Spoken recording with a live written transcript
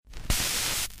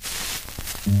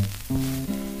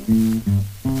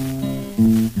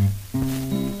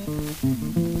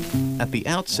At the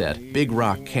outset, Big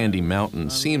Rock Candy Mountain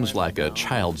seems like a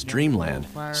child's dreamland.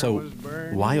 So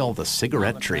why all the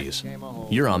cigarette trees?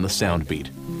 You're on the Sound Beat.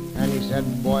 And he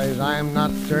said, boys, I'm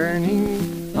not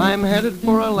turning. I'm headed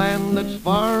for a land that's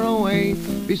far away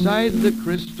beside the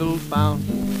crystal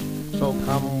fountain. So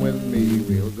come with me,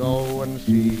 we'll go and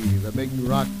see the Big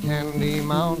Rock Candy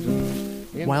Mountain.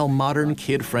 While modern,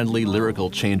 kid-friendly lyrical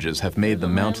changes have made the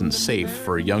mountain safe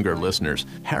for younger listeners,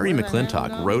 Harry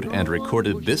McClintock wrote and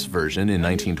recorded this version in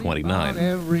 1929.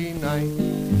 Every night,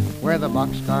 where the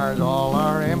boxcars all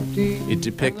are empty. It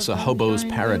depicts a hobo's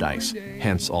paradise,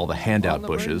 hence all the handout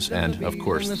bushes and, of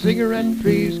course, the cigarette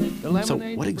trees. So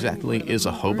what exactly is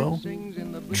a hobo?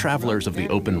 Travelers of the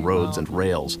open roads and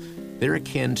rails. They're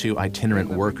akin to itinerant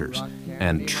workers,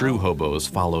 and true hobos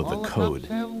follow the code.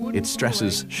 It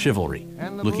stresses chivalry,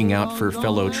 looking out for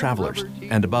fellow travelers,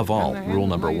 and above all, rule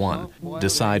number 1,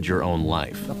 decide your own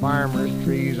life. The farmer's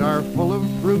trees are full of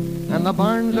fruit, and the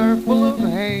barns are full of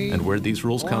hay. And where'd these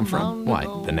rules come from? Why,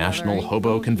 the National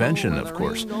Hobo Convention, of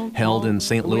course, held in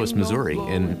St. Louis, Missouri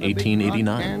in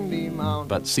 1889.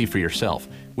 But see for yourself.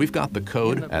 We've got the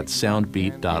code at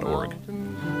soundbeat.org.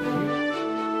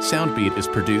 Soundbeat is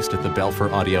produced at the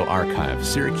Belfer Audio Archive,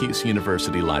 Syracuse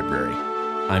University Library.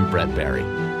 I'm Brett Barry.